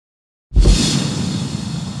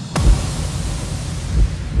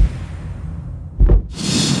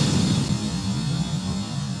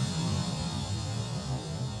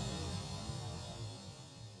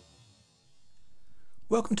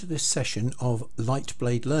Welcome to this session of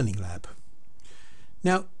LightBLade Learning Lab.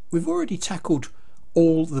 Now, we've already tackled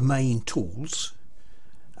all the main tools,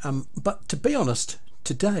 but to be honest,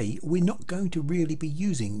 today we're not going to really be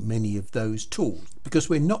using many of those tools because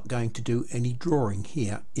we're not going to do any drawing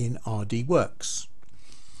here in RDWorks.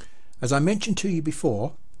 As I mentioned to you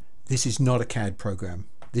before, this is not a CAD program.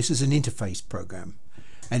 This is an interface program,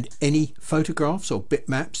 and any photographs or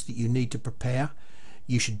bitmaps that you need to prepare,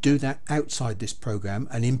 you should do that outside this program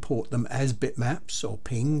and import them as bitmaps or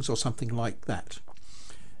pings or something like that.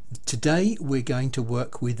 Today we're going to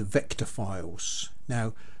work with vector files.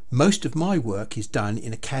 Now, most of my work is done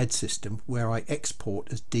in a CAD system where I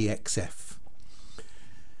export as DXF.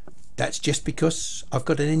 That's just because I've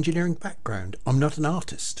got an engineering background. I'm not an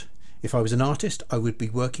artist. If I was an artist, I would be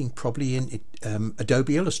working probably in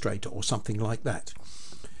Adobe Illustrator or something like that.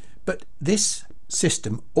 But this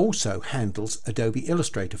system also handles Adobe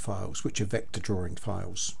Illustrator files, which are vector drawing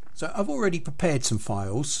files. So I've already prepared some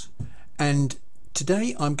files, and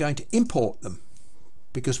today I'm going to import them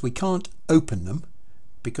because we can't open them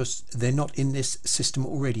because they're not in this system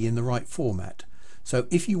already in the right format. So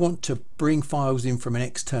if you want to bring files in from an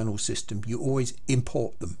external system, you always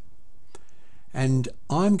import them. And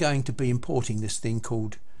I'm going to be importing this thing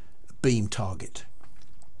called Beam Target.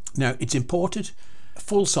 Now, it's imported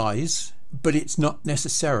full size, but it's not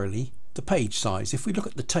necessarily the page size. If we look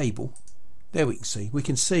at the table, there we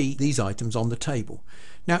can see these items on the table.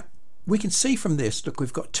 Now we can see from this, look,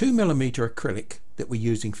 we've got 2mm acrylic that we're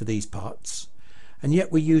using for these parts, and yet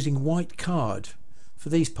we're using white card for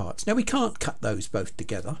these parts. Now we can't cut those both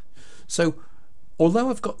together, so although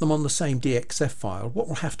I've got them on the same DXF file, what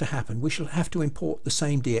will have to happen, we shall have to import the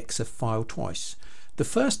same DXF file twice. The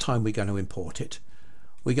first time we're going to import it,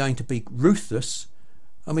 we're going to be ruthless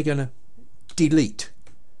and we're going to delete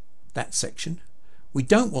that section. We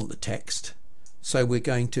don't want the text, so we're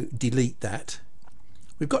going to delete that.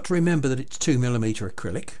 We've got to remember that it's 2mm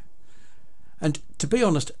acrylic, and to be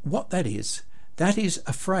honest, what that is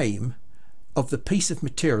a frame of the piece of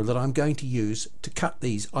material that I'm going to use to cut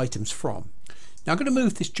these items from. Now I'm going to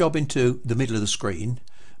move this job into the middle of the screen,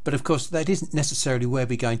 but of course that isn't necessarily where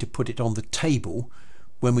we're going to put it on the table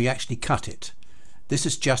when we actually cut it. This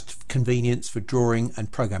is just convenience for drawing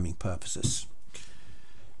and programming purposes.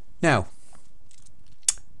 Now,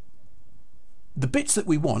 the bits that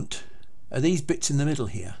we want are these bits in the middle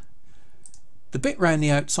here. The bit around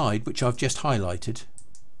the outside, which I've just highlighted,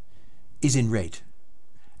 is in red.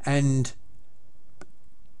 And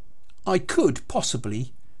I could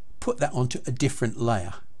possibly put that onto a different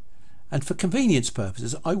layer. And for convenience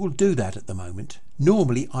purposes, I will do that at the moment.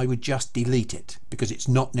 Normally, I would just delete it because it's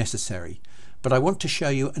not necessary. But I want to show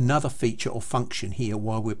you another feature or function here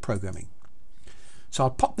while we're programming. So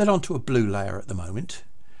I'll pop that onto a blue layer at the moment,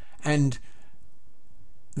 and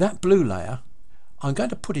that blue layer, I'm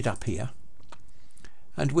going to put it up here,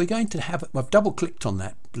 and we're going to have, I've double clicked on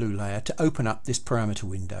that blue layer to open up this parameter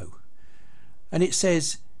window, and it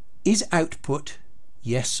says, is output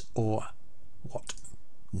yes or what?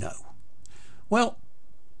 No. Well,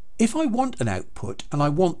 if I want an output and I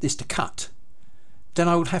want this to cut, then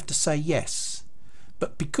I would have to say yes.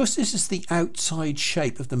 But because this is the outside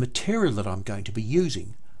shape of the material that I'm going to be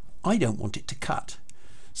using, I don't want it to cut.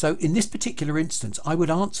 So in this particular instance, I would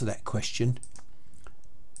answer that question,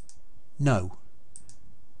 no.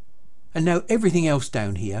 And now everything else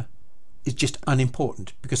down here is just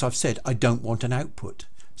unimportant because I've said I don't want an output.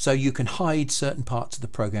 So you can hide certain parts of the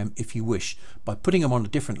program if you wish by putting them on a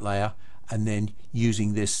different layer and then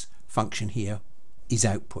using this function here, is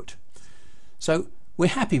output. So we're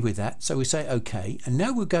happy with that, so we say OK, and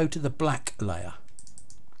now we'll go to the black layer.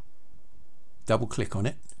 Double click on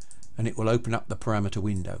it and it will open up the parameter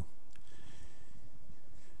window.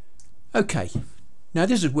 OK, now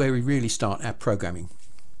this is where we really start our programming.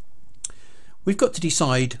 We've got to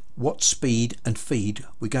decide what speed and feed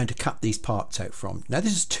we're going to cut these parts out from. Now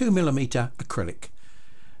this is 2mm acrylic.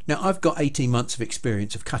 Now I've got 18 months of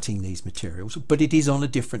experience of cutting these materials, but it is on a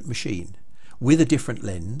different machine with a different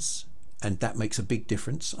lens, and that makes a big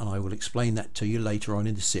difference, and I will explain that to you later on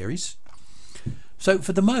in the series. So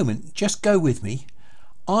for the moment, just go with me.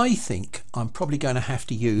 I think I'm probably going to have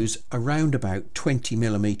to use around about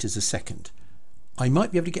 20mm a second. I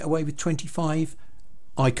might be able to get away with 25.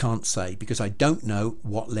 I can't say because I don't know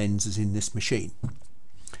what lens is in this machine.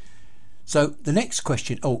 So the next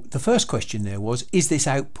question, the first question there was, is this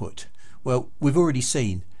output? Well, we've already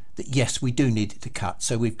seen that yes, we do need it to cut,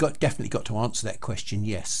 so we've definitely got to answer that question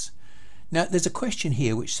yes. Now there's a question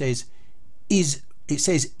here which says,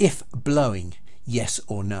 if blowing, yes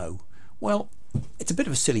or no? Well, it's a bit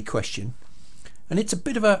of a silly question, And it's a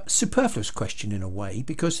bit of a superfluous question in a way,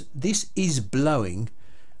 because this is blowing,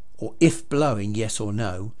 or if blowing, yes or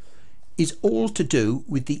no, is all to do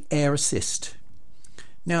with the air assist.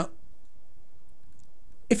 Now,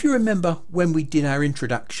 if you remember when we did our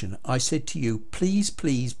introduction, I said to you, please,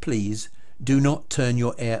 please, please do not turn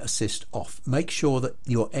your air assist off. Make sure that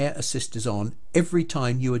your air assist is on every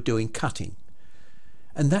time you are doing cutting.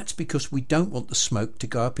 And that's because we don't want the smoke to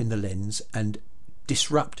go up in the lens and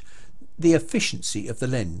disrupt the efficiency of the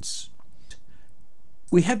lens.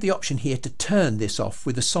 We have the option here to turn this off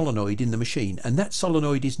with a solenoid in the machine, and that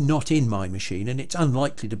solenoid is not in my machine, and it's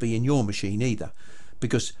unlikely to be in your machine either,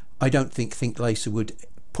 because I don't think Laser would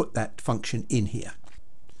put that function in here.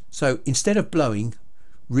 So instead of blowing,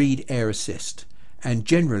 read air assist, and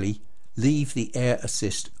generally leave the air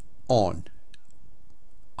assist on.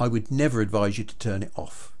 I would never advise you to turn it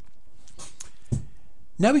off.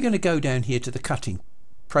 Now we're going to go down here to the cutting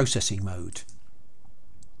processing mode.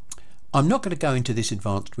 I'm not going to go into this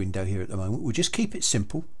advanced window here at the moment. We'll just keep it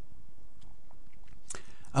simple.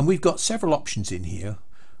 And we've got several options in here.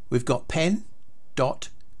 We've got pen, dot,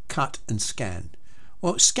 cut and scan.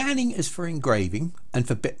 Well, scanning is for engraving and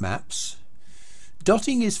for bitmaps.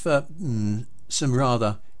 Dotting is for some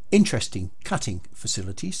rather interesting cutting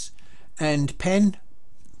facilities. And pen,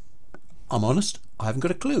 I'm honest, I haven't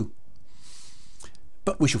got a clue.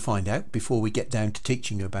 But we shall find out before we get down to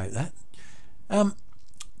teaching you about that.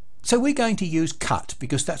 So we're going to use cut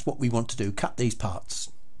because that's what we want to do, cut these parts.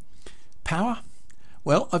 Power,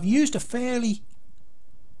 well, I've used a fairly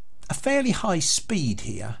high speed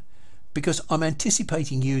here because I'm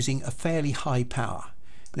anticipating using a fairly high power.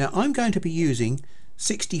 Now I'm going to be using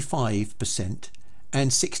 65% and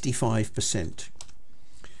 65%.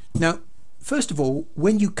 Now first of all,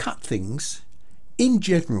 when you cut things, in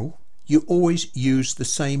general you always use the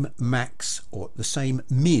same max or the same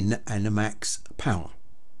min and a max power.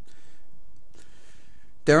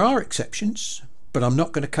 There are exceptions, but I'm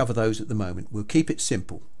not going to cover those at the moment. We'll keep it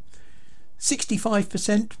simple.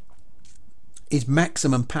 65% is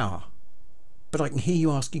maximum power, but I can hear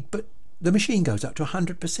you asking, but the machine goes up to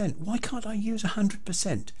 100%. Why can't I use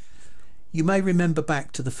 100%? You may remember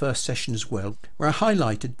back to the first session as well, where I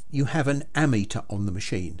highlighted you have an ammeter on the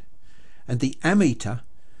machine, and the ammeter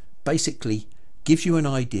basically gives you an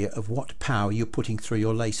idea of what power you're putting through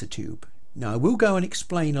your laser tube. Now I will go and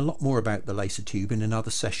explain a lot more about the laser tube in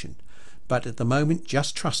another session, but at the moment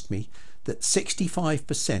just trust me that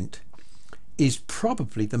 65% is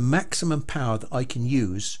probably the maximum power that I can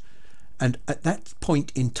use, and at that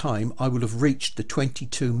point in time I will have reached the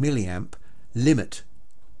 22 milliamp limit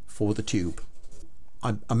for the tube.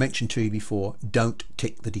 I mentioned to you before, don't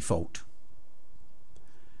tick the default.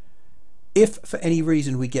 If for any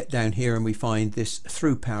reason we get down here and we find this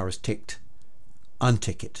through power is ticked,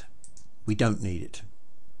 untick it. We don't need it.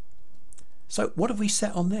 So what have we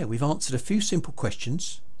set on there? We've answered a few simple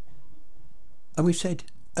questions and we've said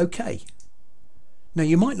okay. Now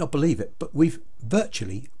you might not believe it, but we've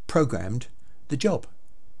virtually programmed the job.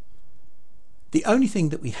 The only thing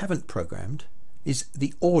that we haven't programmed is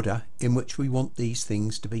the order in which we want these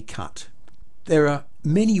things to be cut. There are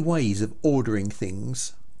many ways of ordering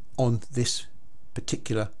things on this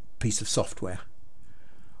particular piece of software.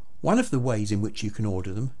 One of the ways in which you can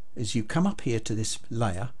order them is you come up here to this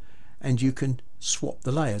layer and you can swap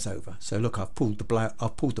the layers over. So look, I've pulled the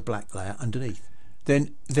black layer underneath.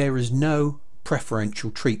 Then there is no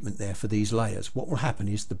preferential treatment there for these layers. What will happen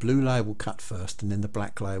is the blue layer will cut first and then the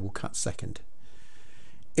black layer will cut second.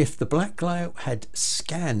 If the black layer had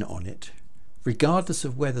scan on it, regardless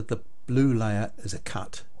of whether the blue layer is a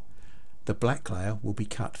cut, the black layer will be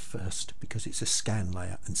cut first because it's a scan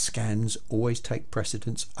layer, and scans always take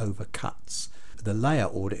precedence over cuts. The layer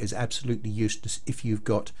order is absolutely useless if you've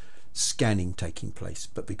got scanning taking place,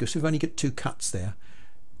 but because we've only got two cuts there,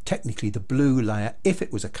 technically the blue layer, if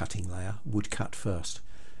it was a cutting layer, would cut first.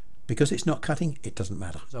 Because it's not cutting, it doesn't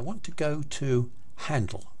matter. So I want to go to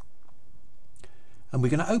handle, and we're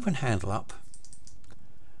going to open handle up,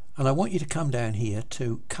 and I want you to come down here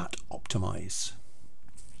to cut optimize.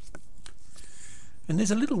 And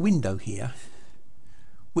there's a little window here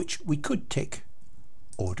which we could tick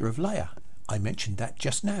order of layer. I mentioned that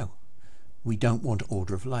just now. We don't want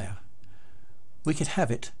order of layer. We could have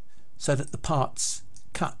it so that the parts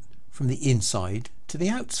cut from the inside to the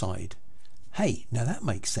outside. Hey, now that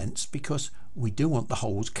makes sense because we do want the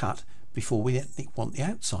holes cut before we want the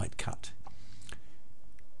outside cut.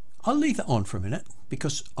 I'll leave that on for a minute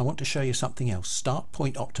because I want to show you something else. Start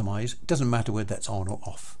point optimize. It doesn't matter whether that's on or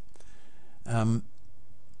off.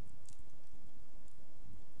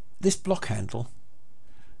 This block handle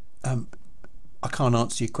I can't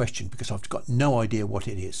answer your question because I've got no idea what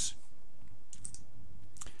it is.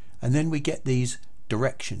 And then we get these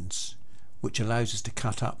directions, which allows us to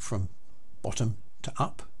cut up from bottom to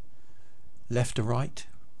up, left to right,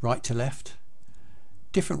 right to left.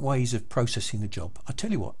 Different ways of processing the job. I'll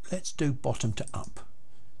tell you what, let's do bottom to up.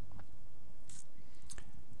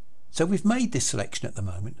 So we've made this selection at the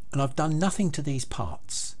moment, and I've done nothing to these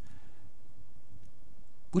parts.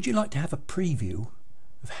 Would you like to have a preview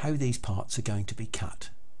of how these parts are going to be cut?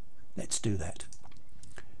 Let's do that.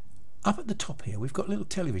 Up at the top here we've got a little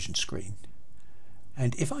television screen,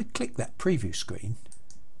 and if I click that preview screen,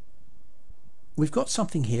 we've got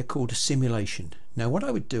something here called a simulation. Now what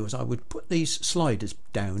I would do is I would put these sliders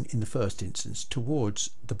down in the first instance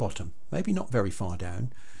towards the bottom, maybe not very far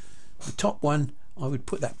down. The top one I would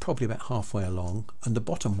put that probably about halfway along, and the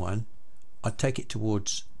bottom one I'd take it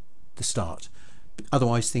towards the start, but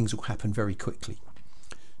otherwise things will happen very quickly.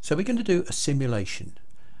 So we're going to do a simulation,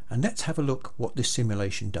 and let's have a look what this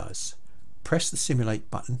simulation does. Press the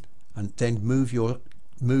simulate button and then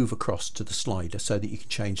move across to the slider so that you can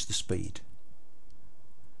change the speed.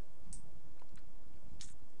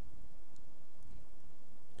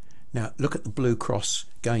 Now look at the blue cross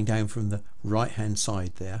going down from the right hand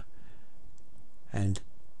side there, and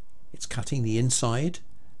it's cutting the inside,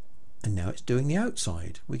 and now it's doing the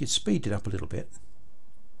outside. We could speed it up a little bit.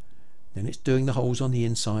 Then it's doing the holes on the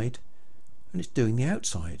inside, and it's doing the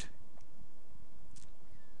outside.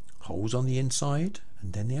 Holes on the inside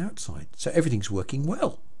and then the outside. So everything's working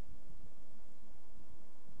well.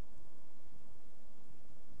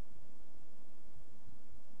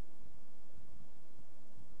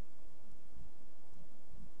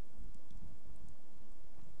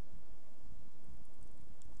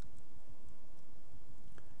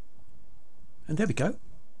 And there we go.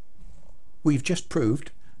 We've just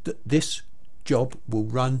proved that this job will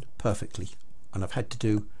run perfectly, and I've had to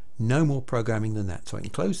do no more programming than that. So I can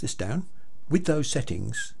close this down with those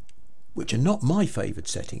settings, which are not my favoured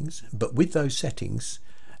settings, but with those settings,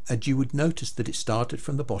 and you would notice that it started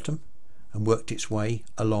from the bottom and worked its way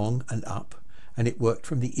along and up, and it worked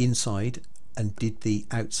from the inside and did the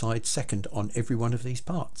outside second on every one of these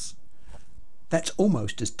parts. That's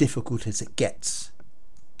almost as difficult as it gets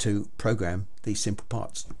to program these simple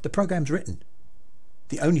parts. The program's written.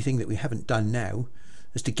 The only thing that we haven't done now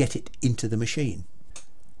is to get it into the machine.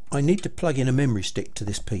 I need to plug in a memory stick to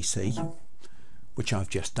this PC, which I've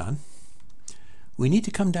just done. We need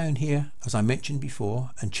to come down here, as I mentioned before,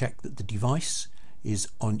 and check that the device is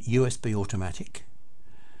on USB automatic.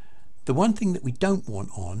 The one thing that we don't want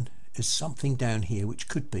on is something down here which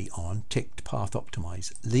could be on ticked path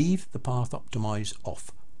optimize. Leave the path optimize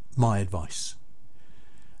off, my advice.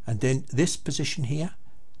 And then this position here,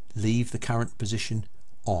 leave the current position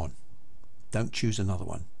on. Don't choose another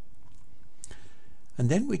one. And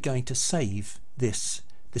then we're going to save this.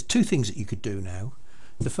 There's two things that you could do now.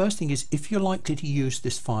 The first thing is, if you're likely to use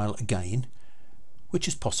this file again, which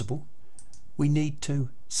is possible, we need to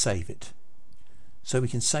save it. So we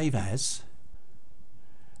can save as.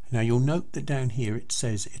 Now you'll note that down here it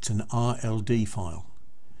says it's an RLD file.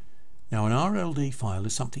 Now an RLD file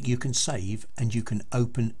is something you can save and you can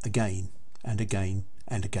open again and again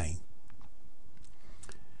and again.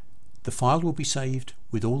 The file will be saved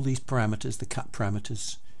with all these parameters, the cut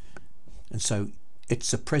parameters, and so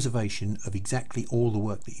it's a preservation of exactly all the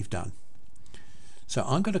work that you've done. So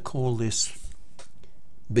I'm going to call this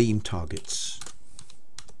beam targets,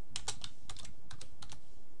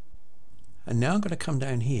 and now I'm going to come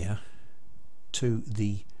down here to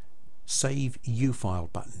the save U file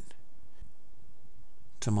button,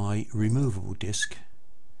 to my removable disk,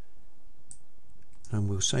 and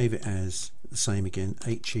we'll save it as the same again,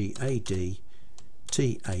 HEADTAR.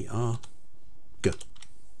 Good.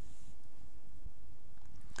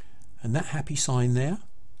 And that happy sign there,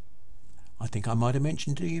 I think I might have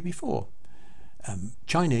mentioned to you before.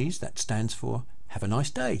 Chinese, that stands for have a nice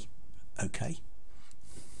day. Okay.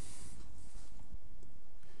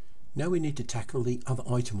 Now we need to tackle the other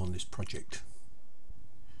item on this project.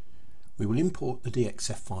 We will import the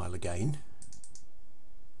DXF file again,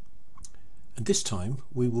 and this time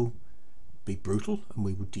we will be brutal and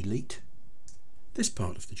we will delete this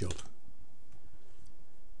part of the job,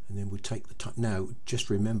 and then we'll take the time. Now just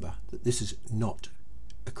remember that this is not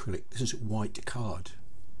acrylic, this is white card.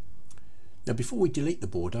 Now before we delete the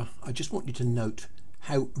border, I just want you to note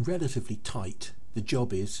how relatively tight the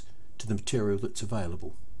job is to the material that's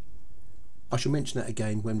available. I shall mention that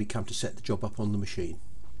again when we come to set the job up on the machine.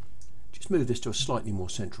 Just move this to a slightly more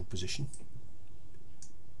central position.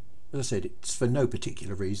 As I said, it's for no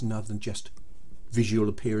particular reason other than just visual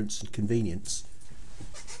appearance and convenience.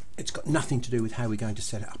 It's got nothing to do with how we're going to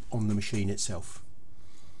set it up on the machine itself.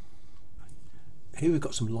 Here we've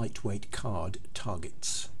got some lightweight card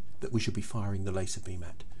targets that we should be firing the laser beam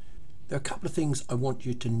at. There are a couple of things I want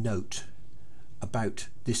you to note about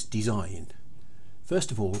this design.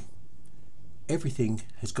 First of all, everything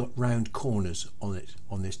has got round corners on it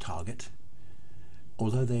on this target,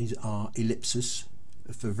 although these are ellipses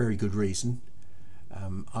for very good reason.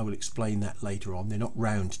 I will explain that later on. They're not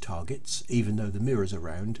round targets. Even though the mirrors are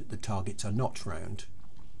round, the targets are not round.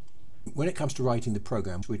 When it comes to writing the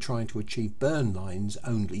programs, we're trying to achieve burn lines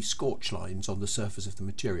only, scorch lines on the surface of the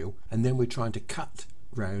material, and then we're trying to cut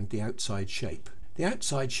round the outside shape. The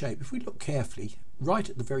outside shape, if we look carefully, right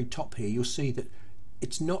at the very top here, you'll see that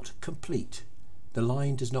it's not complete. The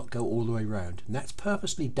line does not go all the way round, and that's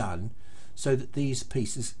purposely done so that these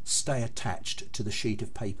pieces stay attached to the sheet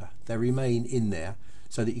of paper. They remain in there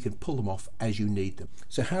so that you can pull them off as you need them.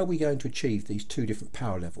 So how are we going to achieve these two different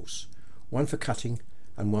power levels? One for cutting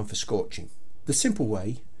and one for scorching. The simple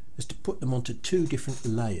way is to put them onto two different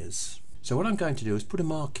layers. So what I'm going to do is put a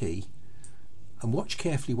marquee, and watch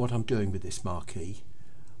carefully what I'm doing with this marquee.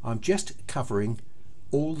 I'm just covering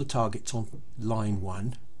all the targets on line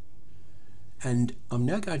 1, and I'm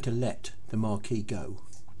now going to let the marquee go,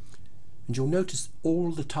 and you'll notice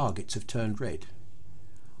all the targets have turned red.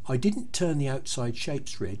 I didn't turn the outside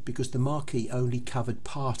shapes red because the marquee only covered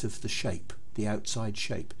part of the shape, the outside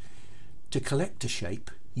shape. To collect a shape,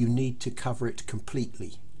 you need to cover it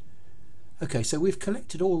completely. Okay, so we've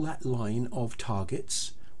collected all that line of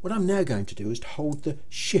targets. What I'm now going to do is to hold the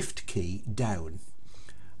shift key down,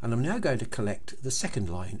 and I'm now going to collect the second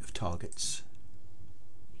line of targets.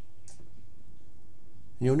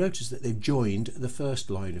 And you'll notice that they've joined the first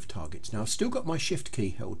line of targets. Now I've still got my shift key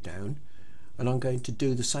held down, and I'm going to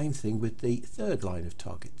do the same thing with the third line of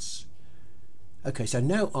targets. Okay, so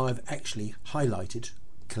now I've actually highlighted,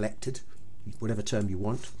 collected, whatever term you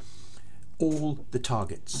want, all the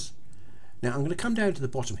targets. Now I'm going to come down to the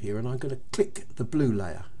bottom here, and I'm going to click the blue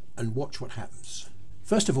layer and watch what happens.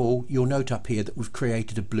 First of all, you'll note up here that we've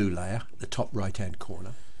created a blue layer at the top right hand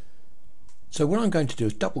corner. So what I'm going to do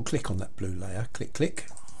is double click on that blue layer, click,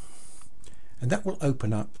 and that will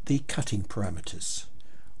open up the cutting parameters.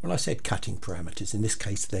 Well, I said cutting parameters. In this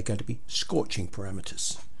case, they're going to be scorching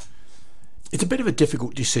parameters. It's a bit of a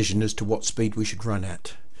difficult decision as to what speed we should run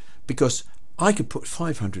at, because I could put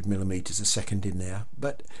 500 millimeters a second in there,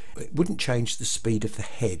 but it wouldn't change the speed of the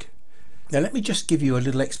head. Now let me just give you a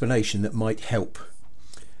little explanation that might help.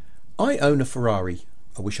 I own a Ferrari,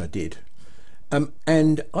 I wish I did,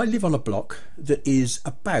 and I live on a block that is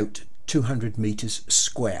about 200 meters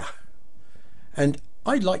square, and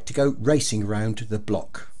I'd like to go racing around the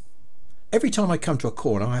block. Every time I come to a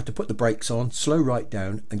corner, I have to put the brakes on, slow right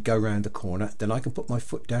down and go round the corner. Then I can put my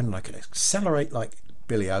foot down and I can accelerate like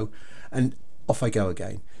Billy-O, and off I go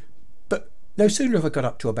again. But no sooner have I got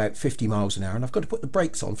up to about 50 miles an hour and I've got to put the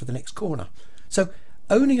brakes on for the next corner. So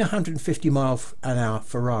owning a 150 mile an hour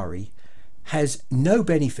Ferrari has no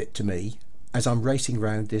benefit to me as I'm racing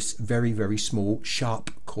around this very, very small,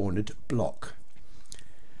 sharp cornered block.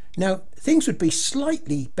 Now things would be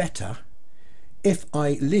slightly better if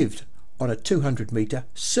I lived on a 200 meter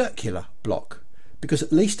circular block, because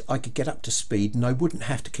at least I could get up to speed and I wouldn't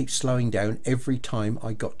have to keep slowing down every time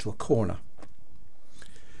I got to a corner.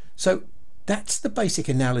 So that's the basic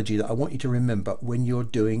analogy that I want you to remember when you're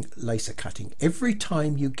doing laser cutting. Every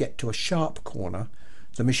time you get to a sharp corner,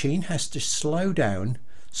 the machine has to slow down,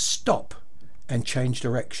 stop and change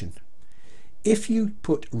direction. If you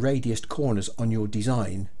put radiused corners on your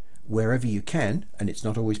design wherever you can, and it's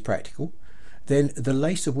not always practical, then the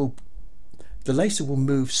laser will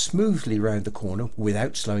move smoothly around the corner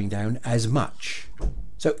without slowing down as much.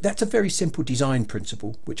 So that's a very simple design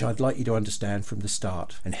principle which I'd like you to understand from the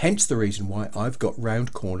start, and hence the reason why I've got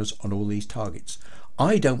round corners on all these targets.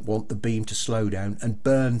 I don't want the beam to slow down and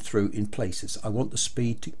burn through in places. I want the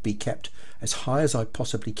speed to be kept as high as I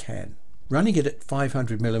possibly can. Running it at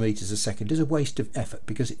 500 millimeters a second is a waste of effort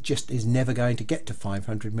because it just is never going to get to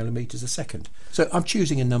 500 millimeters a second. So I'm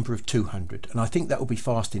choosing a number of 200, and I think that will be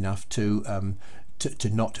fast enough to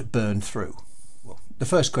not burn through. Well, the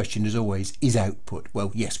first question is always, is output?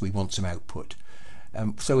 Well, yes, we want some output.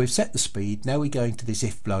 So we've set the speed. Now we're going to this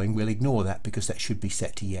if blowing. We'll ignore that because that should be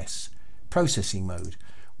set to yes. Processing mode.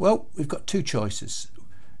 Well, we've got two choices.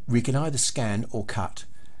 We can either scan or cut.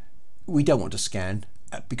 We don't want to scan,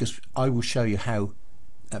 because I will show you how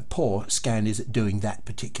poor scan is at doing that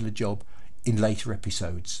particular job in later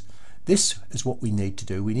episodes. This is what we need to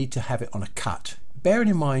do. We need to have it on a cut. Bearing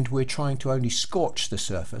in mind we're trying to only scorch the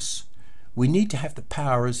surface, we need to have the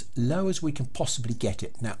power as low as we can possibly get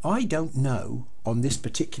it. Now, I don't know on this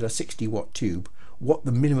particular 60-watt tube what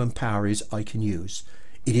the minimum power is I can use.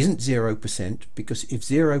 It isn't 0%, because if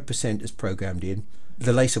 0% is programmed in,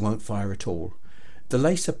 the laser won't fire at all. The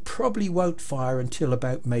laser probably won't fire until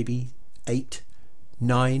about maybe 8,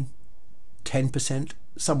 9, 10%,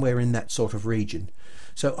 somewhere in that sort of region.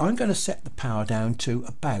 So I'm going to set the power down to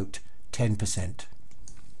about 10%,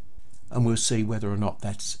 and we'll see whether or not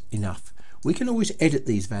that's enough. We can always edit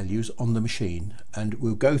these values on the machine, and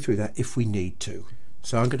we'll go through that if we need to.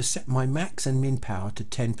 So I'm going to set my max and min power to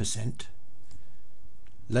 10%.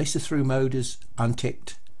 Laser through mode is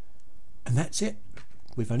unticked, and that's it.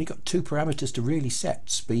 We've only got two parameters to really set: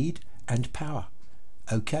 speed and power.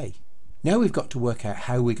 Okay. Now we've got to work out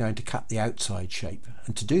how we're going to cut the outside shape,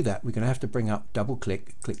 and to do that we're going to have to bring up, double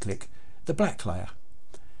click, click, the black layer.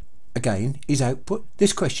 Again, is output.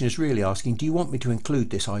 This question is really asking, do you want me to include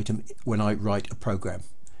this item when I write a program?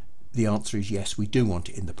 The answer is yes, we do want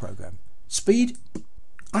it in the program. Speed,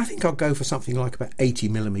 I think I'll go for something like about 80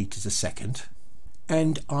 millimeters a second,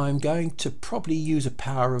 and I'm going to probably use a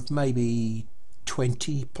power of maybe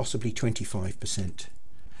 20, possibly 25%.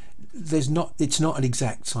 It's not an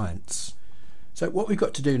exact science. So what we've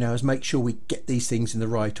got to do now is make sure we get these things in the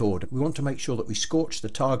right order. We want to make sure that we scorch the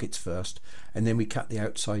targets first, and then we cut the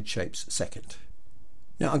outside shapes second.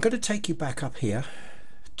 Now I'm going to take you back up here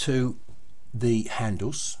to the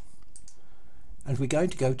handles, and we're going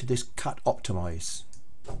to go to this cut optimize.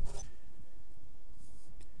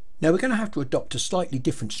 Now we're going to have to adopt a slightly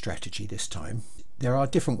different strategy this time. There are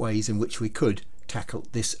different ways in which we could tackle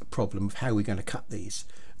this problem of how we're going to cut these,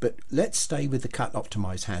 but let's stay with the cut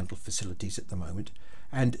optimize handle facilities at the moment,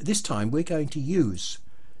 and this time we're going to use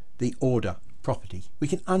the order property. We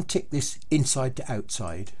can untick this inside to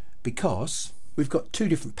outside because we've got two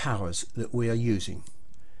different powers that we are using.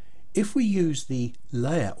 If we use the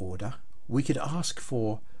layer order, we could ask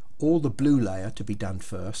for all the blue layer to be done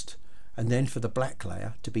first, and then for the black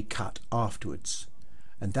layer to be cut afterwards,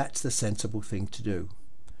 and that's the sensible thing to do.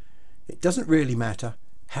 It doesn't really matter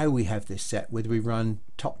how we have this set, whether we run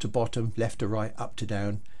top to bottom, left to right, up to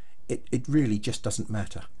down. It really just doesn't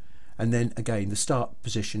matter. And then again, the start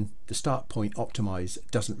position, the start point optimize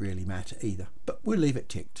doesn't really matter either, but we'll leave it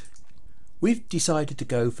ticked. We've decided to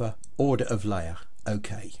go for order of layer.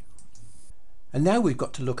 Okay. And now we've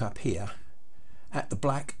got to look up here at the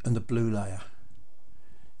black and the blue layer.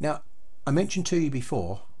 Now, I mentioned to you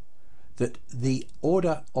before that the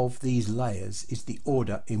order of these layers is the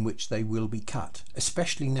order in which they will be cut,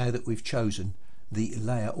 especially now that we've chosen the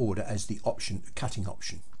layer order as the option, cutting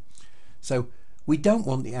option. So we don't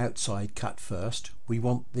want the outside cut first, we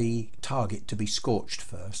want the target to be scorched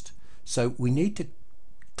first. So we need to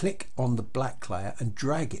click on the black layer and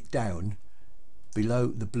drag it down below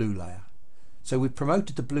the blue layer. So we've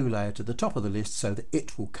promoted the blue layer to the top of the list so that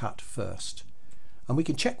it will cut first. And we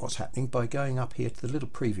can check what's happening by going up here to the little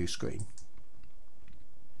preview screen.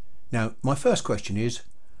 Now my first question is,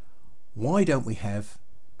 why don't we have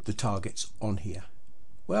the targets on here?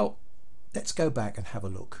 Well, let's go back and have a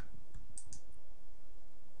look.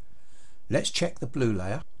 Let's check the blue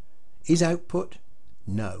layer. Is output?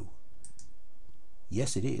 No.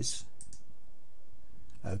 Yes, it is.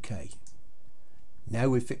 Okay. Now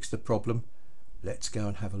we've fixed the problem. Let's go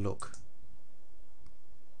and have a look.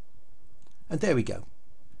 And there we go.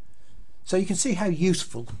 So you can see how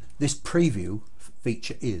useful this preview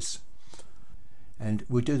feature is. And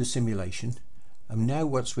we'll do the simulation. And now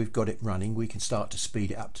once we've got it running, we can start to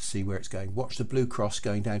speed it up to see where it's going. Watch the blue cross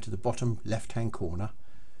going down to the bottom left hand corner.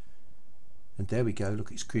 And there we go.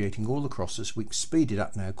 Look, it's creating all the crosses. We can speed it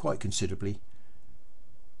up now quite considerably.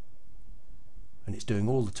 And it's doing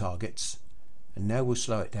all the targets. And now we'll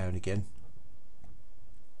slow it down again.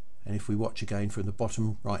 And if we watch again from the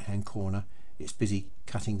bottom right hand corner, it's busy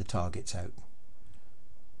cutting the targets out.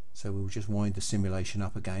 So we'll just wind the simulation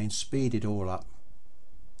up again, speed it all up.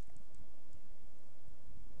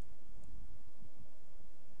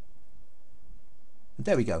 And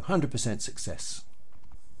there we go, 100% success.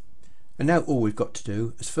 And now all we've got to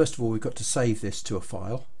do is, first of all, we've got to save this to a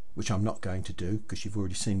file, which I'm not going to do because you've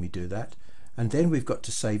already seen me do that. And then we've got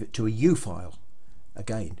to save it to a U file.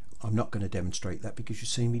 Again, I'm not going to demonstrate that because you've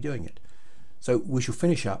seen me doing it. So we shall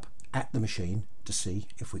finish up at the machine to see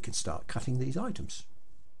if we can start cutting these items.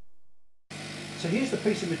 So here's the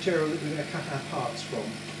piece of material that we're going to cut our parts from.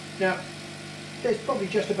 Now, there's probably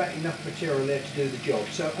just about enough material there to do the job,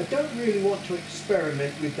 so I don't really want to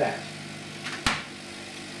experiment with that.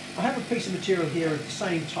 I have a piece of material here of the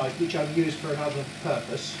same type which I've used for another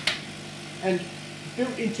purpose, and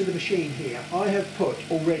built into the machine here I have put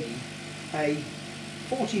already a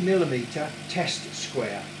 40mm test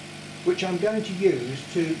square, which I'm going to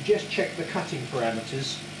use to just check the cutting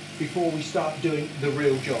parameters before we start doing the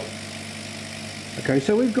real job. Okay,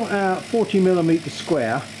 so we've got our 40mm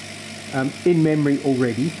square in memory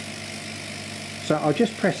already. So I'll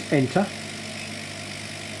just press enter,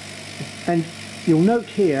 and you'll note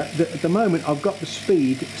here that at the moment I've got the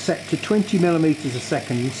speed set to 20mm a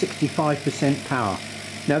second and 65% power.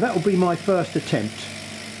 Now that will be my first attempt.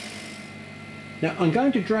 Now I'm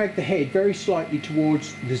going to drag the head very slightly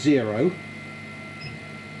towards the 0.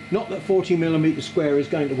 Not that 40mm square is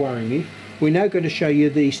going to worry me. We're now going to show you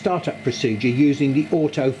the startup procedure using the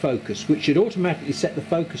autofocus, which should automatically set the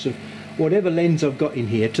focus of whatever lens I've got in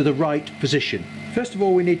here to the right position. First of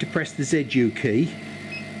all, we need to press the ZU key,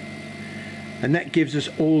 and that gives us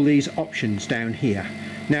all these options down here.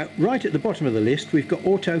 Now right at the bottom of the list we've got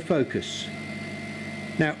autofocus.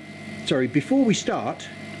 Now sorry, before we start,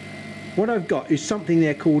 what I've got is something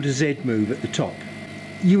there called a Z move at the top.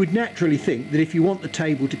 You would naturally think that if you want the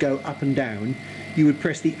table to go up and down, you would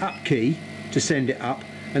press the up key to send it up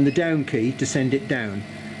and the down key to send it down.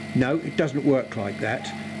 No, it doesn't work like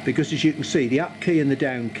that, because as you can see, the up key and the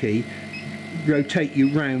down key rotate you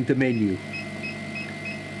round the menu.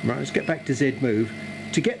 Right, let's get back to Z move.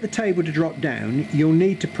 To get the table to drop down, you'll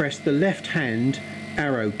need to press the left hand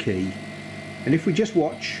arrow key. And if we just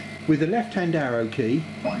watch, with the left hand arrow key,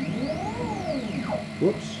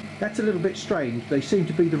 whoops, that's a little bit strange. They seem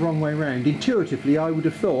to be the wrong way round. Intuitively I would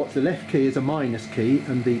have thought the left key is a minus key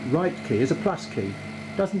and the right key is a plus key.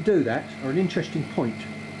 Doesn't do that, or an interesting point.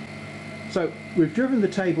 So we've driven the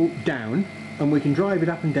table down and we can drive it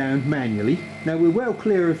up and down manually. Now we're well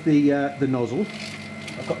clear of the nozzle.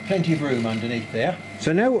 I've got plenty of room underneath there.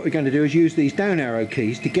 So now what we're going to do is use these down arrow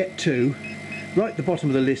keys to get to, right at the bottom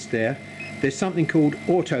of the list there, there's something called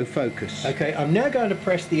autofocus. Okay, I'm now going to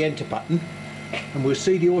press the enter button and we'll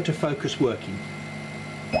see the autofocus working.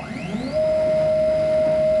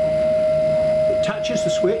 It touches the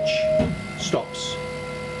switch, stops,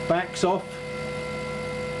 backs off,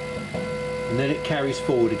 and then it carries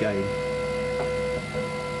forward again.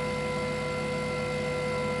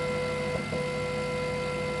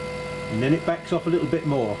 And then it backs off a little bit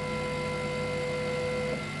more.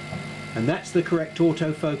 And that's the correct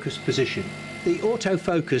autofocus position. The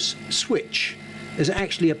autofocus switch is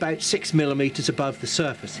actually about 6mm above the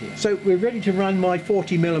surface here. So we're ready to run my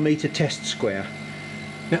 40mm test square.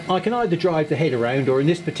 Now I can either drive the head around, or in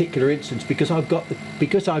this particular instance, because I've got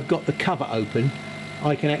the cover open,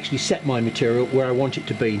 I can actually set my material where I want it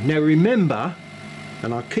to be. Now remember,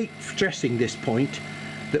 and I keep stressing this point,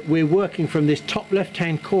 that we're working from this top left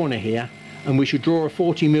hand corner here, and we should draw a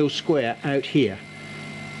 40mm square out here.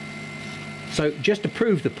 So just to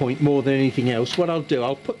prove the point more than anything else, what I'll do,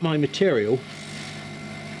 I'll put my material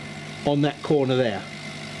on that corner there.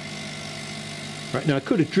 Right, now I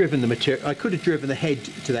could have driven the material, I could have driven the head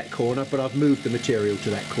to that corner, but I've moved the material to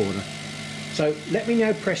that corner. So let me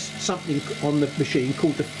now press something on the machine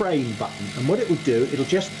called the frame button, and what it will do, it'll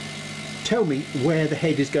just tell me where the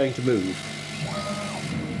head is going to move.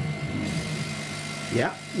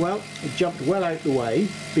 Yeah, well, it jumped well out the way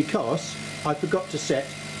because I forgot to set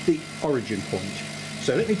the origin point.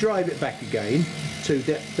 So let me drive it back again to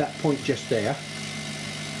that point just there.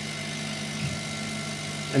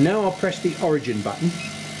 And now I'll press the origin button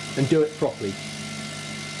and do it properly.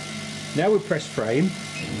 Now we'll press frame,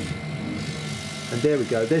 and there we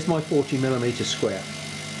go, there's my 40mm square.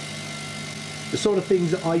 The sort of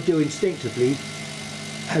things that I do instinctively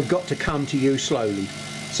have got to come to you slowly.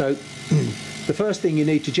 So the first thing you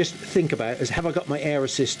need to just think about is, have I got my air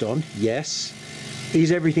assist on? Yes.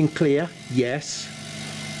 Is everything clear? Yes.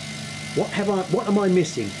 What am I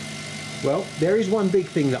missing? Well, there is one big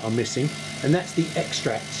thing that I'm missing, and that's the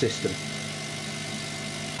extract system.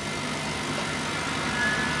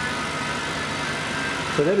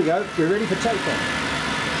 So there we go, we're ready for takeoff.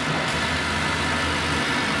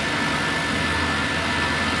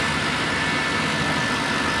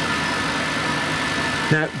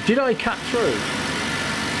 Now, did I cut through?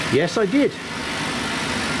 Yes, I did.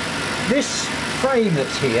 This frame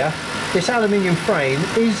that's here, this aluminium frame,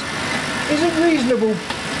 is a reasonable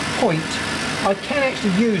point. I can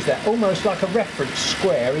actually use that almost like a reference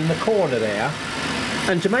square in the corner there.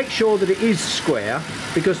 And to make sure that it is square,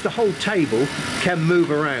 because the whole table can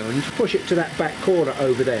move around, push it to that back corner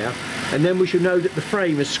over there, and then we should know that the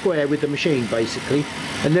frame is square with the machine basically,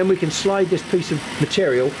 and then we can slide this piece of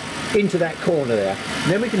material into that corner there.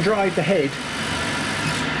 And then we can drive the head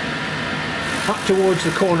up towards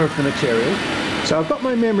the corner of the material. So I've got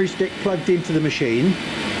my memory stick plugged into the machine,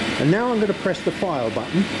 and now I'm going to press the file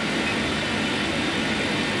button.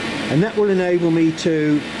 and that will enable me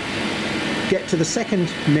to get to the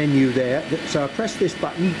second menu there. So I press this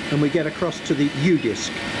button and we get across to the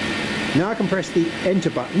U-disc. Now I can press the enter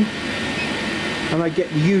button and I get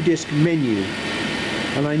the U-disc menu,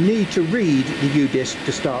 and I need to read the U-disc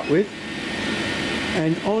to start with,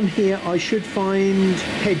 and on here I should find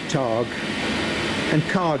head targ and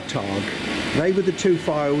card targ. They were the two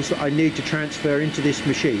files that I need to transfer into this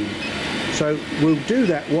machine. So we'll do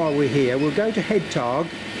that while we're here. We'll go to head targ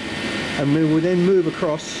and we will then move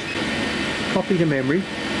across, copy to memory,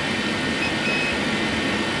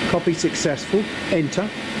 copy successful, enter,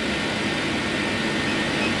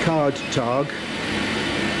 card targ,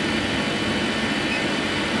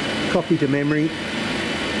 copy to memory,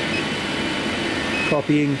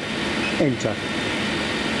 copying, enter,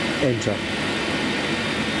 enter,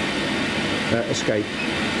 escape.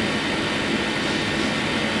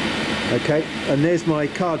 Okay, and there's my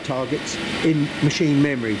card targets in machine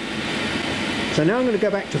memory. So now I'm going to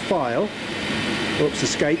go back to file, oops,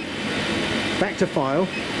 escape, back to file,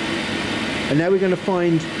 and now we're going to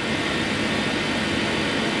find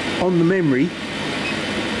on the memory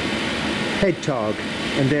head targ,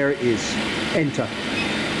 and there it is, enter,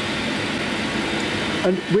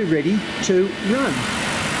 and we're ready to run.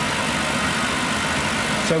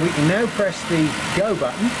 So we can now press the go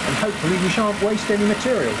button and hopefully we shan't waste any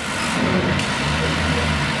material.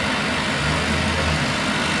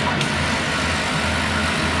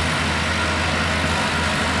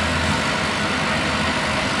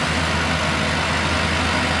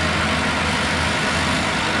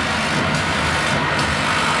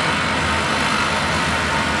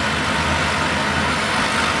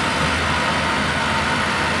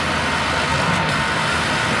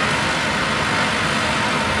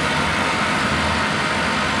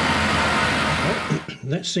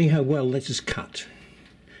 Let's see how well this is cut.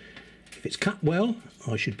 If it's cut well,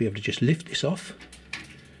 I should be able to just lift this off.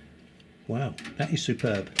 Wow, that is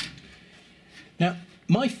superb. Now,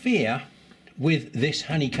 my fear with this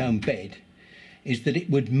honeycomb bed is that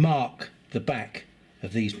it would mark the back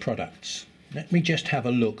of these products. Let me just have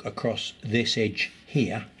a look across this edge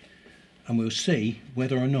here and we'll see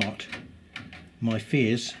whether or not my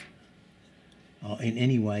fears are in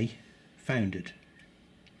any way founded.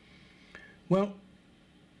 Well,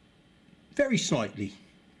 very slightly,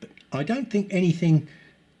 but I don't think anything,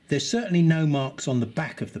 there's certainly no marks on the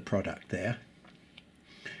back of the product there.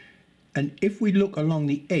 And if we look along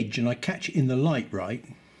the edge and I catch it in the light right,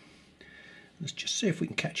 let's just see if we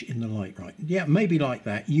can catch it in the light right. Yeah, maybe like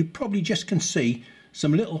that. You probably just can see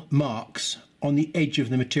some little marks on the edge of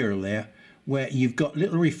the material there where you've got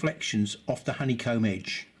little reflections off the honeycomb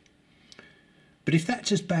edge. But if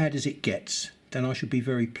that's as bad as it gets, then I should be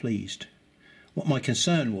very pleased. What my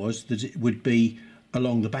concern was that it would be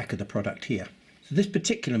along the back of the product here. So this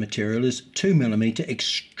particular material is 2mm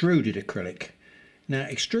extruded acrylic. Now,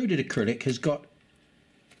 extruded acrylic has got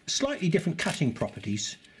slightly different cutting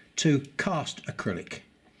properties to cast acrylic.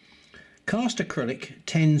 Cast acrylic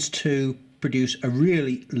tends to produce a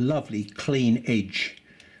really lovely clean edge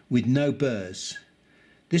with no burrs.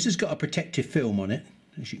 This has got a protective film on it.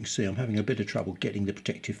 As you can see, I'm having a bit of trouble getting the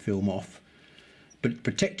protective film off. But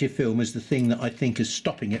protective film is the thing that I think is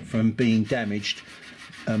stopping it from being damaged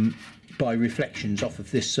by reflections off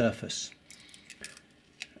of this surface.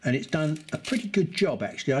 And it's done a pretty good job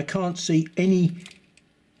actually. I can't see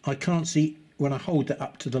when I hold that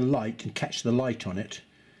up to the light and catch the light on it,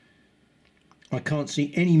 I can't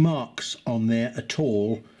see any marks on there at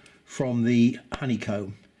all from the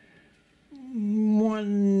honeycomb.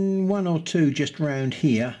 One or two just round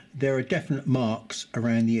here, there are definite marks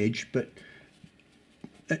around the edge, but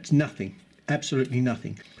that's nothing, absolutely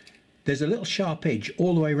nothing. There's a little sharp edge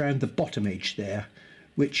all the way around the bottom edge there,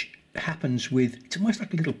 which happens with, it's almost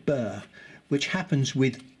like a little burr, which happens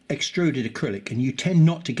with extruded acrylic, and you tend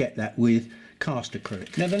not to get that with cast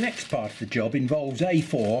acrylic. Now the next part of the job involves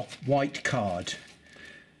A4 white card,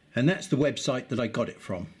 and that's the website that I got it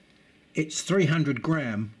from. It's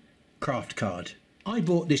 300-gram craft card. I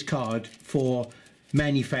bought this card for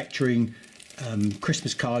manufacturing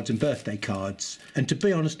Christmas cards and birthday cards, and to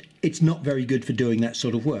be honest, it's not very good for doing that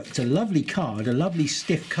sort of work. It's a lovely card, a lovely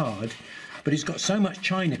stiff card, but it's got so much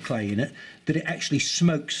china clay in it that it actually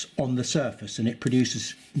smokes on the surface and it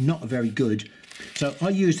produces not a very good. So I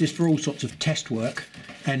use this for all sorts of test work,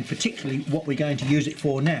 and particularly what we're going to use it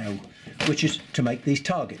for now, which is to make these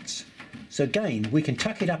targets. So again, we can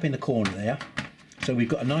tuck it up in the corner there, so we've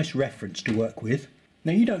got a nice reference to work with.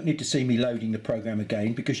 Now you don't need to see me loading the program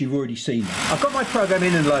again because you've already seen it. I've got my program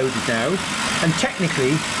in and loaded now, and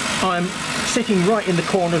technically I'm sitting right in the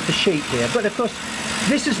corner of the sheet here, but of course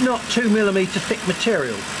this is not 2mm thick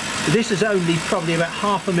material, this is only probably about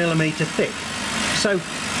 0.5 millimetre thick. So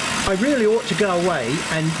I really ought to go away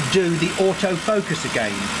and do the autofocus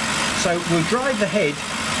again. So we'll drive the head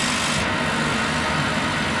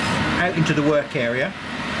out into the work area,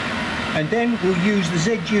 and then we'll use the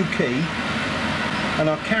ZU key and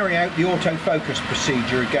I'll carry out the autofocus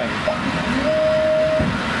procedure again.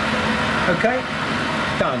 Okay,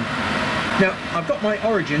 done. Now I've got my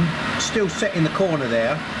origin still set in the corner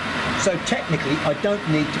there, so technically I don't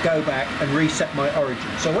need to go back and reset my origin.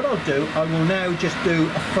 So what I'll do, I will now just do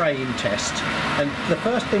a frame test, and the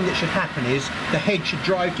first thing that should happen is the head should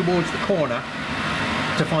drive towards the corner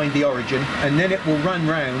to find the origin, and then it will run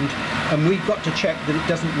round, and we've got to check that it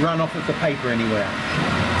doesn't run off of the paper anywhere.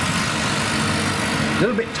 A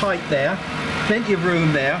little bit tight there, plenty of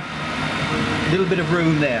room there, a little bit of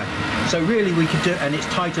room there. So really we could do, and it's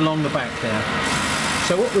tight along the back there.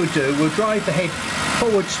 So what we'll do, we'll drive the head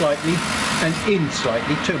forward slightly and in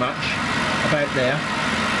slightly, too much, about there.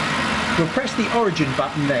 We'll press the origin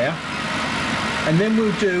button there, and then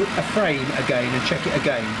we'll do a frame again and check it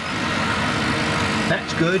again.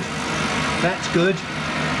 That's good, that's good.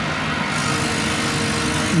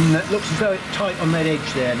 And that looks as though it's tight on that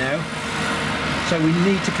edge there now. So we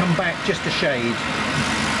need to come back just a shade,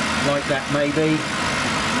 like that maybe.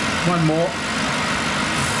 One more.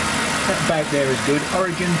 That about there is good.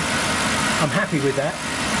 Origin, I'm happy with that.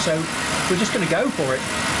 So we're just going to go for it.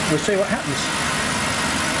 We'll see what happens.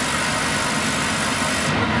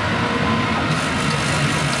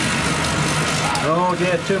 Oh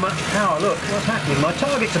dear, too much power. Look, what's happening? My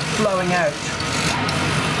targets are blowing out.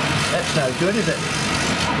 That's no good, is it?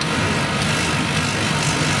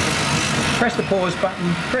 Press the pause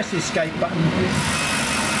button, press the escape button.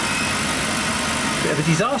 Bit of a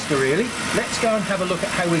disaster really. Let's go and have a look at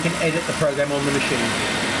how we can edit the program on the machine.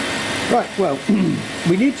 Right, well,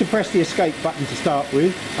 we need to press the escape button to start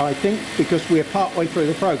with, I think, because we're part way through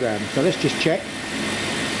the program. So let's just check.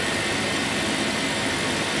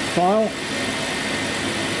 File.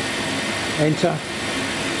 Enter.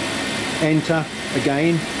 Enter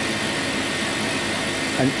again.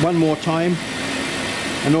 And one more time.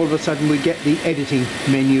 And all of a sudden we get the editing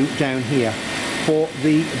menu down here. For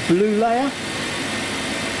the blue layer,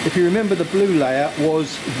 if you remember, the blue layer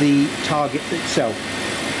was the target itself.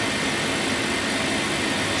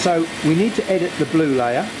 So we need to edit the blue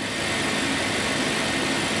layer.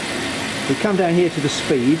 We come down here to the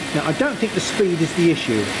speed. Now I don't think the speed is the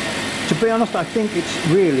issue. To be honest, I think it's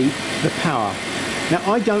really the power.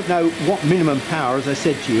 Now I don't know what minimum power, as I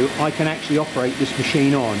said to you, I can actually operate this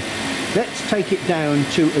machine on. Let's take it down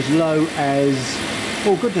to as low as,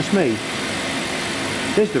 oh goodness me,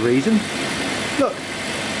 there's the reason. Look,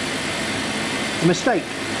 a mistake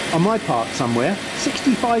on my part somewhere,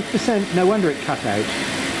 65%, no wonder it cut out.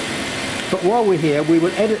 But while we're here, we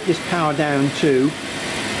will edit this power down to,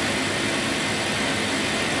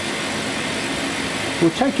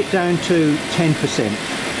 we'll take it down to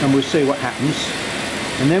 10% and we'll see what happens.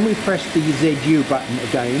 And then we press the ZU button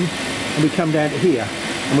again and we come down to here.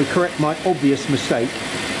 And we correct my obvious mistake. %.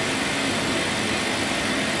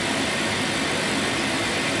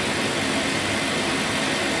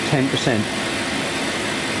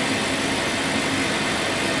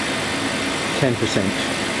 10%.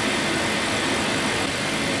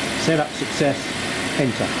 Set up success.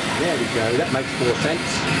 Enter. There we go. That makes more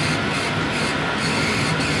sense.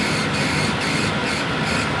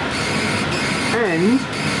 And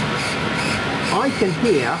I can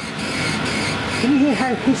hear. Can you hear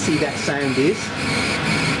how hissy that sound is?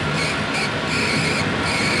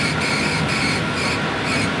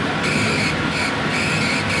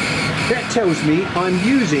 That tells me I'm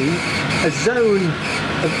using a zone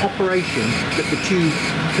of operation that the tube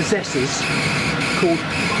possesses called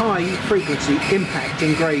high frequency impact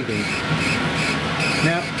engraving.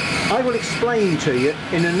 Now, I will explain to you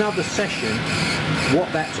in another session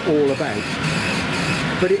what that's all about.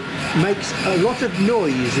 But it makes a lot of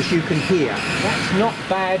noise, as you can hear. That's not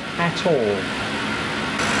bad at all.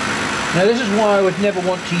 Now this is why I would never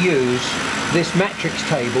want to use this matrix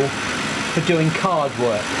table for doing card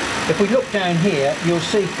work. If we look down here, you'll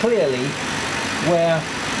see clearly where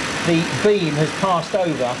the beam has passed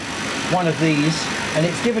over one of these, and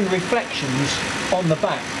it's given reflections on the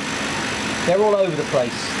back. They're all over the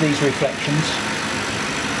place, these reflections.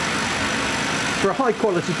 For a high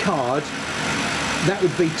quality card, that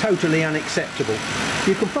would be totally unacceptable.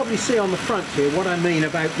 You can probably see on the front here what I mean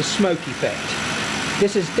about the smoke effect.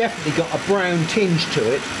 This has definitely got a brown tinge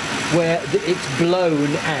to it where it's blown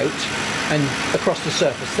out and across the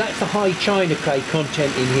surface. That's the high china clay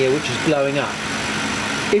content in here which is blowing up.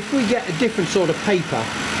 If we get a different sort of paper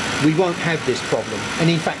we won't have this problem. And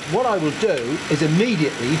in fact, what I will do is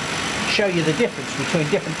immediately show you the difference between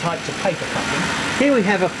different types of paper cutting. Here we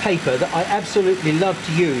have a paper that I absolutely love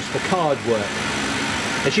to use for card work.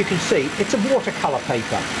 As you can see, it's a watercolour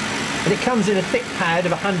paper, and it comes in a thick pad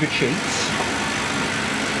of 100 sheets.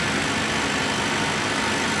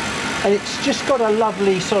 And it's just got a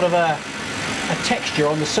lovely sort of a texture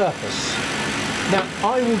on the surface. Now,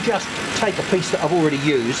 I will just take a piece that I've already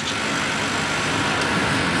used.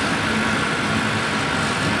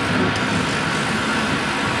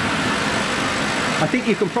 I think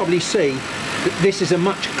you can probably see that this is a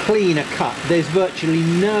much cleaner cut. There's virtually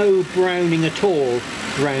no browning at all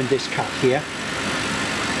around this cut here.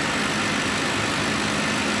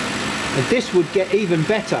 And this would get even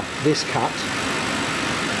better, this cut,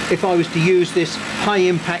 if I was to use this high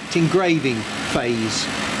impact engraving phase,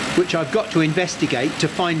 which I've got to investigate to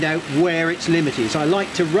find out where its limit is. I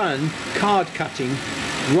like to run card cutting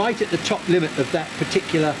right at the top limit of that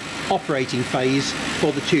particular operating phase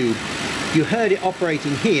for the tube. You heard it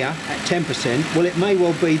operating here at 10%. Well, it may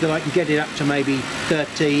well be that I can get it up to maybe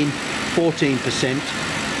 13,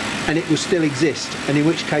 14%, and it will still exist, and in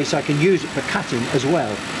which case I can use it for cutting as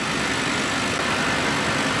well.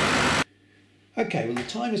 Okay, well, the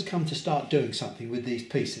time has come to start doing something with these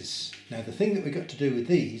pieces. Now, the thing that we've got to do with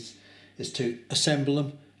these is to assemble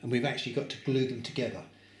them, and we've actually got to glue them together.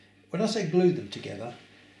 When I say glue them together,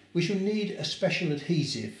 we shall need a special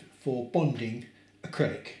adhesive for bonding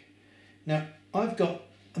acrylic. Now, I've got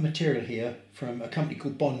a material here from a company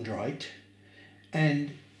called Bondrite,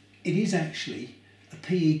 and it is actually a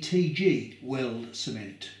PETG weld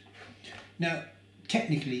cement. Now,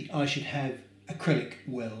 technically I should have acrylic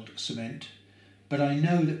weld cement, but I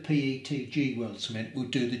know that PETG weld cement will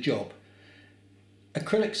do the job.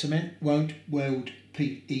 Acrylic cement won't weld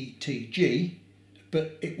PETG,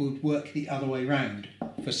 but it would work the other way round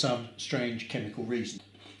for some strange chemical reason.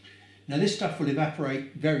 Now, this stuff will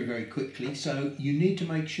evaporate very, very quickly, so you need to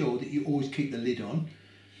make sure that you always keep the lid on.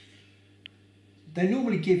 They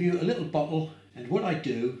normally give you a little bottle, and what I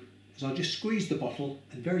do is I just squeeze the bottle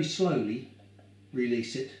and very slowly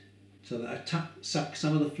release it so that I suck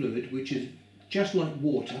some of the fluid, which is just like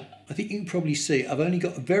water. I think you can probably see I've only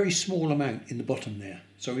got a very small amount in the bottom there.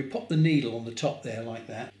 So we pop the needle on the top there like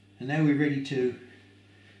that, and now we're ready to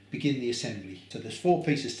begin the assembly. So there's 4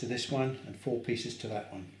 pieces to this one and 4 pieces to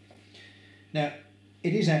that one. Now,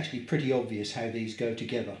 it is actually pretty obvious how these go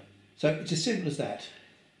together. So it's as simple as that.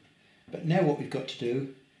 But now what we've got to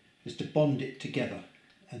do is to bond it together.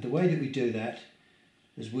 And the way that we do that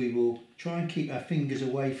is we will try and keep our fingers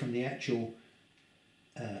away from the actual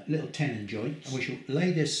little tenon joint. And we shall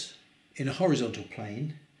lay this in a horizontal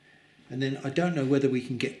plane. And then I don't know whether we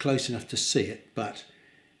can get close enough to see it, but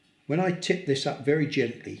when I tip this up very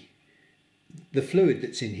gently, the fluid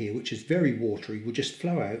that's in here, which is very watery, will just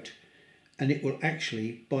flow out, and it will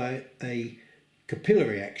actually, by a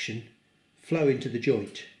capillary action, flow into the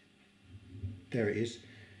joint. There it is.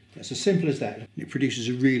 That's as simple as that. It produces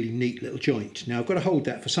a really neat little joint. Now, I've got to hold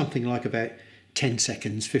that for something like about 10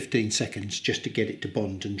 seconds, 15 seconds, just to get it to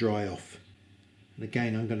bond and dry off. And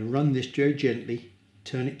again, I'm going to run this very gently,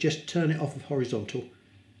 just turn it off of horizontal,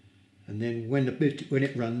 and then when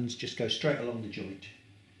it runs, just go straight along the joint.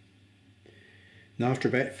 Now, after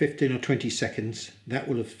about 15 or 20 seconds, that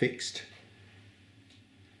will have fixed.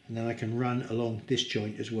 And then I can run along this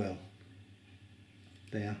joint as well.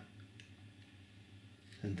 There.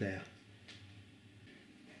 And there.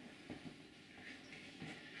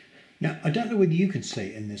 Now, I don't know whether you can see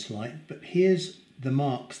it in this light, but here's the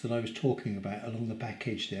marks that I was talking about along the back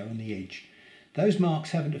edge there on the edge. Those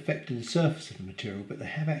marks haven't affected the surface of the material, but they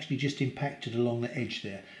have actually just impacted along the edge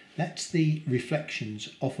there. That's the reflections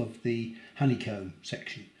off of the honeycomb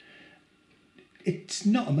section. It's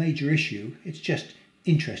not a major issue, it's just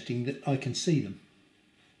interesting that I can see them.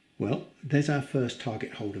 Well, there's our first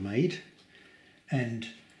target holder made, and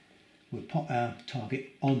we'll pop our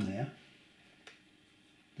target on there.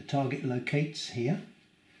 The target locates here,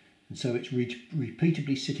 and so it's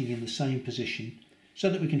repeatedly sitting in the same position so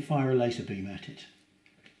that we can fire a laser beam at it.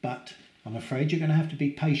 But I'm afraid you're going to have to be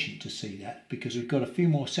patient to see that, because we've got a few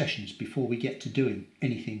more sessions before we get to doing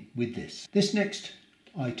anything with this. This next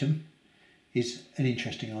item is an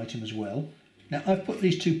interesting item as well. Now, I've put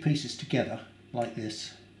these 2 pieces together like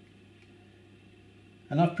this,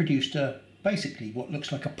 and I've produced basically what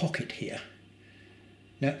looks like a pocket here.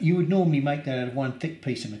 Now, you would normally make that out of one thick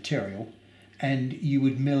piece of material, and you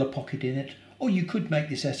would mill a pocket in it, or you could make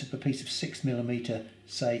this out of a piece of 6mm,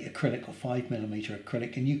 say, acrylic, or 5mm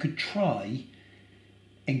acrylic, and you could try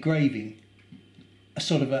engraving a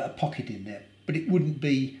sort of a pocket in there, but it wouldn't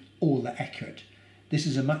be all that accurate. this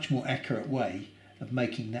is a much more accurate way of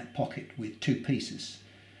making that pocket with two pieces.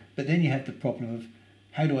 But then you have the problem of,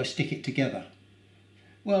 how do I stick it together?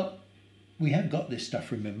 Well, we have got this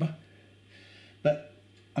stuff, remember, but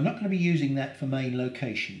I'm not going to be using that for main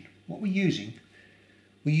location. What we're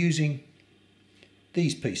using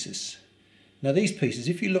these pieces. Now these pieces,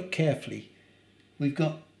 if you look carefully, we've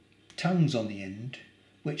got tongues on the end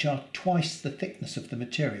which are twice the thickness of the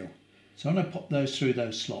material. So I'm going to pop those through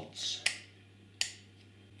those slots.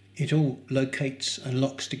 It all locates and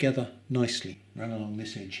locks together nicely. Run along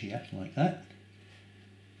this edge here like that,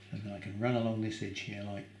 and then I can run along this edge here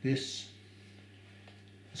like this,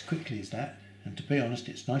 as quickly as that, and to be honest,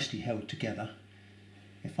 it's nicely held together.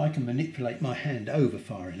 If I can manipulate my hand over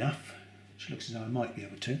far enough, which looks as though I might be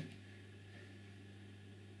able to,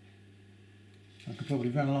 I could probably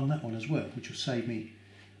run along that one as well, which will save me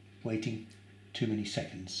waiting too many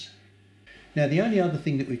seconds. Now the only other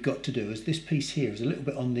thing that we've got to do is this piece here is a little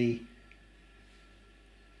bit on the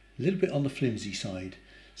flimsy side.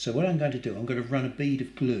 So what I'm going to do, I'm going to run a bead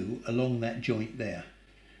of glue along that joint there.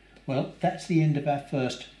 Well, that's the end of our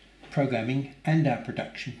first programming and our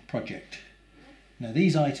production project. Now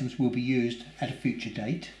these items will be used at a future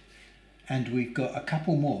date, and we've got a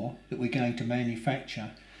couple more that we're going to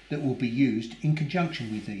manufacture that will be used in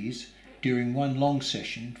conjunction with these during one long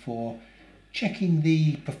session for checking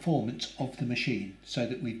the performance of the machine, so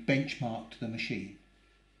that we've benchmarked the machine.